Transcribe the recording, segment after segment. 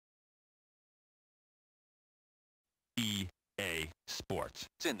EA Sports.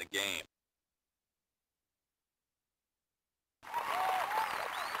 It's in the game.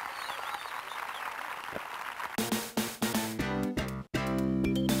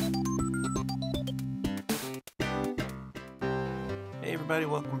 Hey everybody,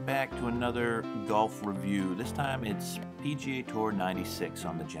 welcome back to another golf review. This time it's PGA Tour 96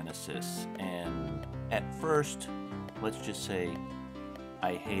 on the Genesis. And at first, let's just say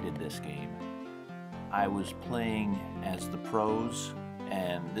I hated this game. I was playing as the pros,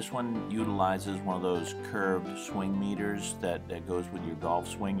 and this one utilizes one of those curved swing meters that goes with your golf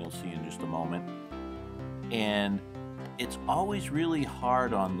swing. You'll see in just a moment. And it's always really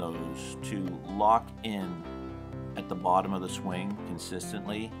hard on those to lock in at the bottom of the swing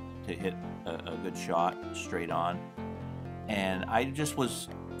consistently to hit a good shot straight on. And I just was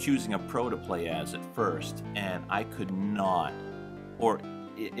choosing a pro to play as at first, and I could not, or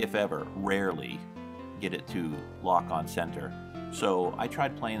if ever, rarely get it to lock on center. So I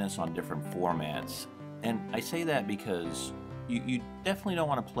tried playing this on different formats, and I say that because you definitely don't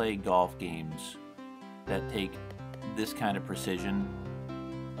want to play golf games that take this kind of precision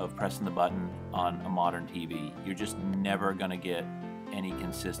of pressing the button on a modern TV. You're just never going to get any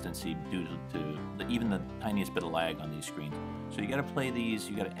consistency due to even the tiniest bit of lag on these screens. So you got to play these,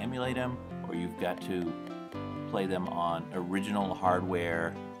 you got to emulate them, or you've got to play them on original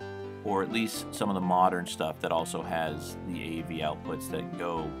hardware, or at least some of the modern stuff that also has the AV outputs that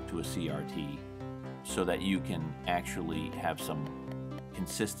go to a CRT, so that you can actually have some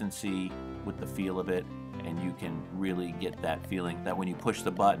consistency with the feel of it, and you can really get that feeling that when you push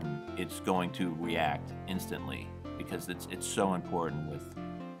the button, it's going to react instantly, because it's so important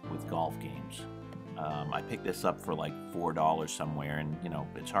with golf games. I picked this up for like $4 somewhere, and you know,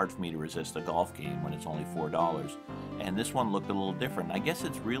 it's hard for me to resist a golf game when it's only $4. And this one looked a little different. I guess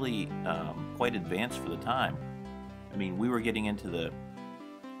it's really quite advanced for the time. I mean, we were getting into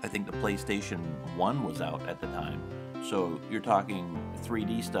I think the PlayStation 1 was out at the time, so you're talking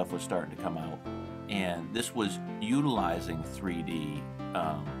 3D stuff was starting to come out. And this was utilizing 3D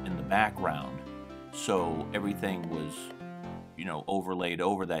in the background, so everything was, you know, overlaid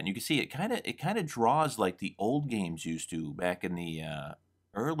over that. And you can see it kind of draws like the old games used to back in the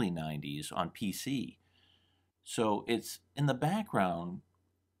early 90s on PC. So it's in the background,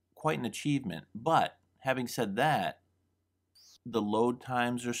 quite an achievement. But having said that, the load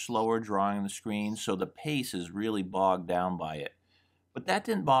times are slower drawing the screen, so the pace is really bogged down by it. But that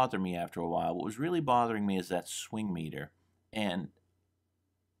didn't bother me after a while. What was really bothering me is that swing meter. And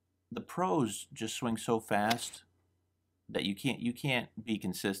the pros just swing so fast that you can't be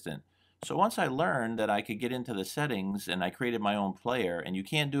consistent. So once I learned that I could get into the settings, and I created my own player, and you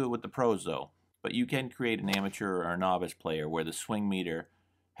can't do it with the pros though, but you can create an amateur or a novice player where the swing meter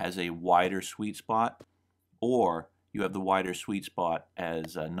has a wider sweet spot, or you have the wider sweet spot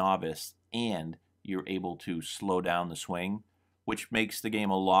as a novice and you're able to slow down the swing, which makes the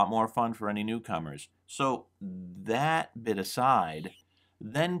game a lot more fun for any newcomers. So that bit aside,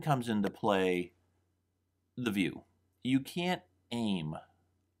 then comes into play the view. You can't aim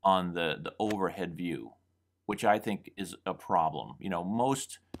on the overhead view, which I think is a problem. You know,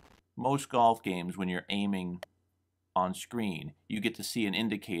 most golf games, when you're aiming on screen, you get to see an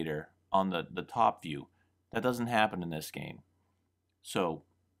indicator on the top view. That doesn't happen in this game. So,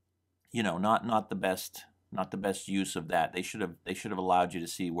 you know, not the best use of that. They should have allowed you to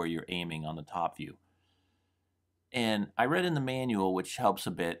see where you're aiming on the top view. And I read in the manual, which helps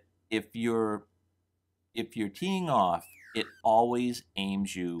a bit, if you're teeing off, it always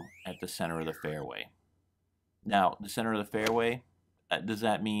aims you at the center of the fairway. Now, the center of the fairway, does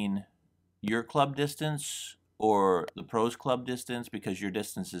that mean your club distance or the pros club distance? Because your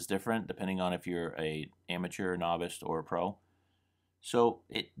distance is different depending on if you're a amateur, novice, or a pro. So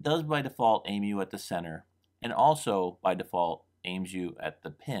it does by default aim you at the center, and also by default aims you at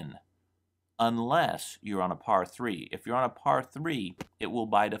the pin, unless you're on a par 3. If you're on a par 3, it will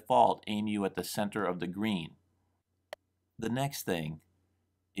by default aim you at the center of the green. The next thing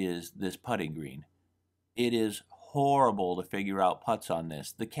is this putting green. It is horrible to figure out putts on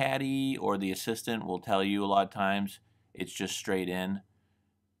this. The caddy or the assistant will tell you a lot of times it's just straight in.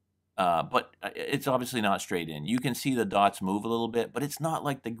 But it's obviously not straight in. You can see the dots move a little bit, but it's not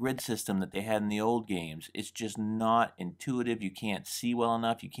like the grid system that they had in the old games. It's just not intuitive. You can't see well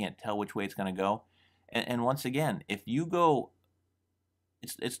enough. You can't tell which way it's going to go. And once again, if you go,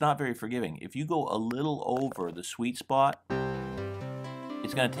 it's not very forgiving. If you go a little over the sweet spot,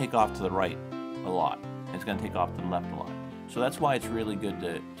 it's going to take off to the right a lot. It's going to take off to the left a lot. So that's why it's really good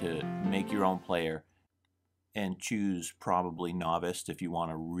to make your own player and choose probably novice if you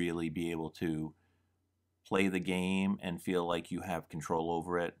want to really be able to play the game and feel like you have control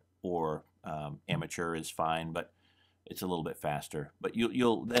over it, or amateur is fine, but it's a little bit faster. But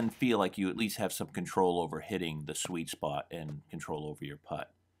you'll then feel like you at least have some control over hitting the sweet spot and control over your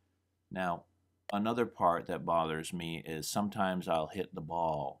putt. Now, another part that bothers me is sometimes I'll hit the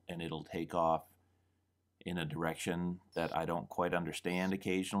ball and it'll take off in a direction that I don't quite understand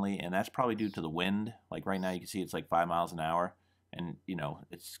occasionally, and that's probably due to the wind. Like right now you can see it's like 5 miles an hour, and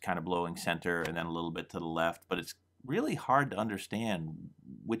it's kind of blowing center and then a little bit to the left, but it's really hard to understand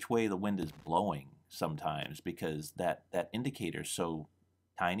which way the wind is blowing sometimes because that indicator is so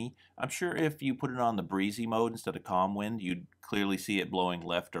tiny. I'm sure if you put it on the breezy mode instead of calm wind, you'd clearly see it blowing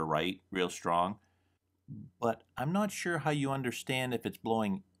left or right real strong. But I'm not sure how you understand if it's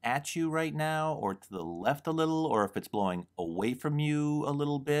blowing at you right now or to the left a little, or if it's blowing away from you a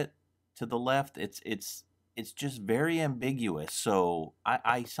little bit to the left. It's just very ambiguous. So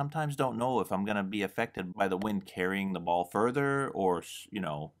I sometimes don't know if I'm going to be affected by the wind carrying the ball further, or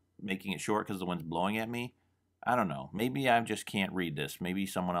making it short because the wind's blowing at me. I don't know. Maybe I just can't read this. Maybe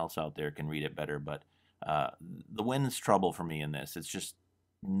someone else out there can read it better. But the wind's trouble for me in this. It's just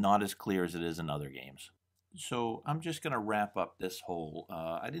not as clear as it is in other games. So I'm just going to wrap up this hole.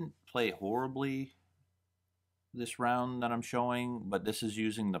 I didn't play horribly this round that I'm showing, but this is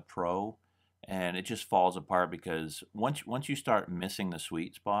using the Pro, and it just falls apart because once you start missing the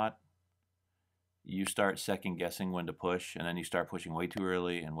sweet spot, you start second guessing when to push, and then you start pushing way too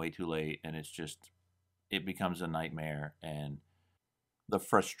early and way too late, and it becomes a nightmare, and the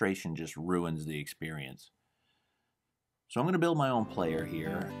frustration just ruins the experience. So I'm going to build my own player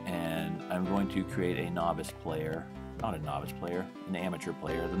here, and I'm going to create a novice player. Not a novice player, an amateur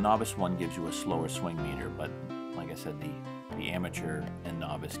player. The novice one gives you a slower swing meter, but like I said, the amateur and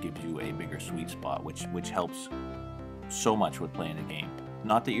novice gives you a bigger sweet spot, which helps so much with playing the game.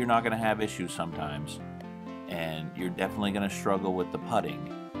 Not that you're not going to have issues sometimes, and you're definitely going to struggle with the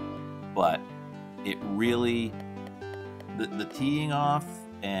putting, but it really, the teeing off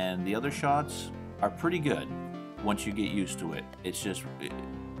and the other shots are pretty good once you get used to it. It's just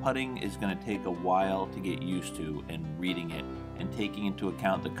putting is going to take a while to get used to, and reading it and taking into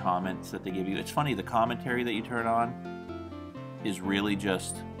account the comments that they give you. It's funny, the commentary that you turn on is really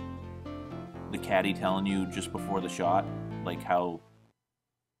just the caddy telling you just before the shot, like how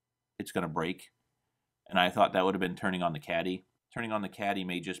it's going to break. And I thought that would have been turning on the caddy. Turning on the caddy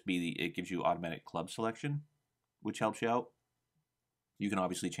may just be it gives you automatic club selection, which helps you out. You can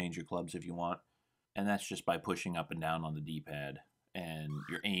obviously change your clubs if you want. And that's just by pushing up and down on the D-pad, and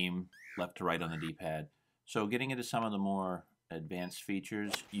your aim left to right on the D-pad. So getting into some of the more advanced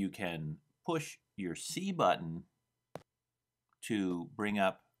features, you can push your C button to bring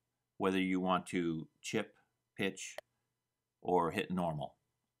up whether you want to chip, pitch, or hit normal.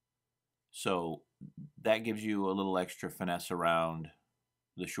 So that gives you a little extra finesse around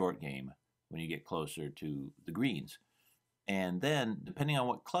the short game when you get closer to the greens. And then, depending on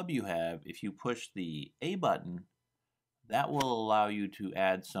what club you have, if you push the A button, that will allow you to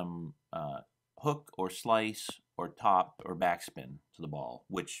add some hook or slice or top or backspin to the ball,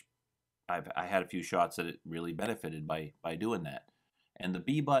 which I had a few shots that it really benefited by doing that. And the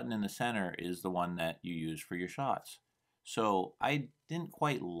B button in the center is the one that you use for your shots. So I didn't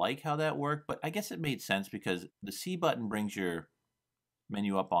quite like how that worked, but I guess it made sense because the C button brings your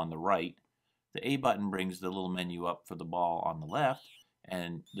menu up on the right. The A button brings the little menu up for the ball on the left,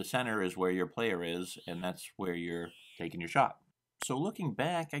 and the center is where your player is, and that's where you're taking your shot. So looking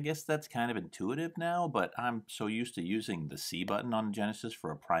back, I guess that's kind of intuitive now, but I'm so used to using the C button on Genesis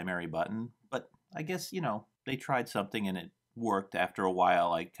for a primary button. But I guess, they tried something and it worked. After a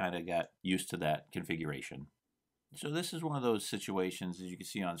while, I kind of got used to that configuration. So this is one of those situations, as you can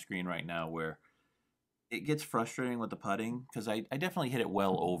see on screen right now, where it gets frustrating with the putting, because I definitely hit it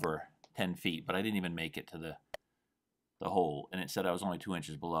well over 10 feet, but I didn't even make it to the hole, and it said I was only 2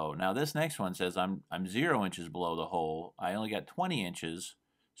 inches below. Now this next one says I'm 0 inches below the hole. I only got 20 inches,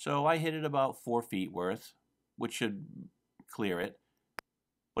 so I hit it about 4 feet worth, which should clear it,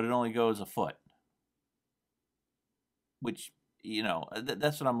 but it only goes a foot, which,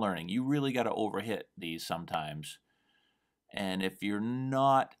 that's what I'm learning. You really got to overhit these sometimes, and if you're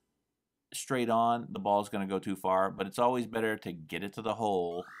not straight on, the ball's going to go too far, but it's always better to get it to the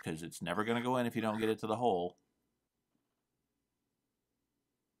hole, because it's never going to go in if you don't get it to the hole.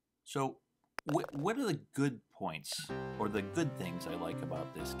 So what are the good points, or the good things I like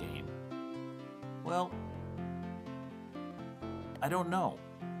about this game? Well, I don't know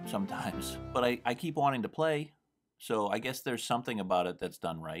sometimes, but I keep wanting to play, so I guess there's something about it that's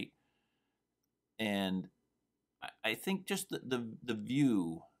done right. And I think just the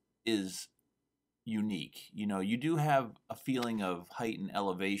view is unique. You know, you do have a feeling of height and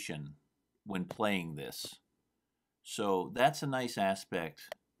elevation when playing this. So that's a nice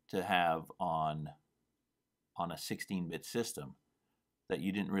aspect to have on a 16-bit system that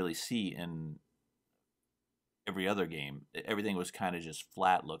you didn't really see in every other game. Everything was kind of just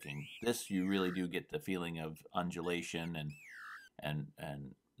flat looking. This, you really do get the feeling of undulation and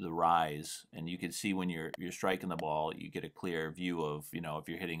the rise, and you can see when you're striking the ball, you get a clear view of, you know, if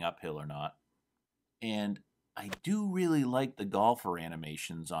you're hitting uphill or not. And I do really like the golfer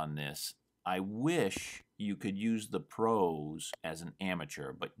animations on this. I wish you could use the pros as an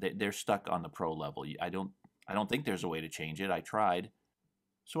amateur, but they're stuck on the pro level. I don't think there's a way to change it. I tried.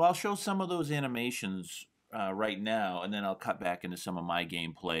 So I'll show some of those animations right now, and then I'll cut back into some of my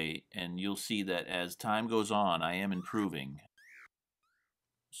gameplay, and you'll see that as time goes on, I am improving.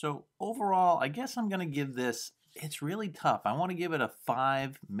 So overall, I guess I'm going to give this, it's really tough. I want to give it a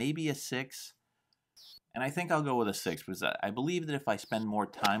 5, maybe a 6. And I think I'll go with a 6 because I believe that if I spend more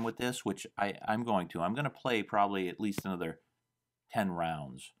time with this, which I'm going to play probably at least another 10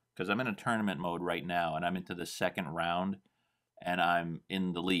 rounds because I'm in a tournament mode right now and I'm into the second round and I'm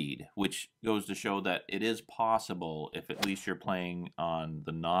in the lead, which goes to show that it is possible, if at least you're playing on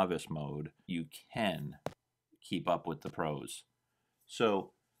the novice mode, you can keep up with the pros.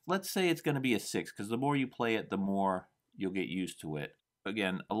 So let's say it's going to be a 6 because the more you play it, the more you'll get used to it.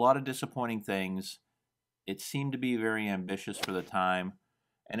 Again, a lot of disappointing things. It seemed to be very ambitious for the time,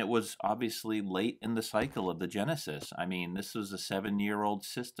 and it was obviously late in the cycle of the Genesis. I mean, this was a 7-year-old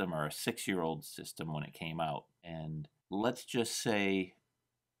system or a 6-year-old system when it came out, and let's just say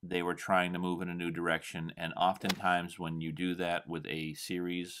they were trying to move in a new direction, and oftentimes when you do that with a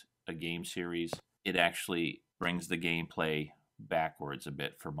series, a game series, it actually brings the gameplay backwards a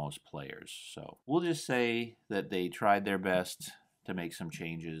bit for most players. So we'll just say that they tried their best to make some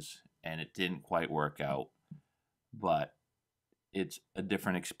changes, and it didn't quite work out, but it's a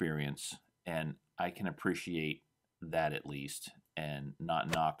different experience, and I can appreciate that at least, and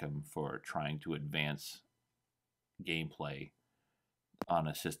not knock them for trying to advance gameplay on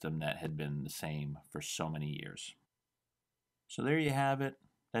a system that had been the same for so many years. So there you have it.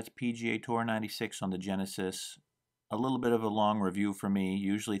 That's PGA Tour 96 on the Genesis. A little bit of a long review for me.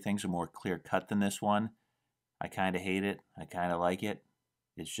 Usually things are more clear cut than this one. I kind of hate it. I kind of like it.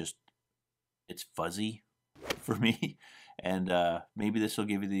 It's fuzzy for me. And maybe this will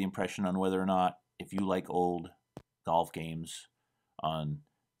give you the impression on whether or not, if you like old golf games on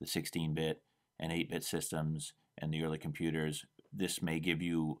the 16-bit and 8-bit systems and the early computers, this may give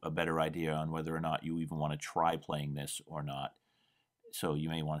you a better idea on whether or not you even want to try playing this or not. So you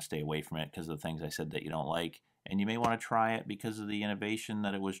may want to stay away from it because of the things I said that you don't like, and you may want to try it because of the innovation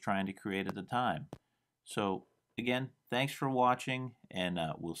that it was trying to create at the time. So again, thanks for watching, and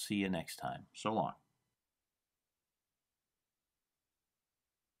we'll see you next time. So long.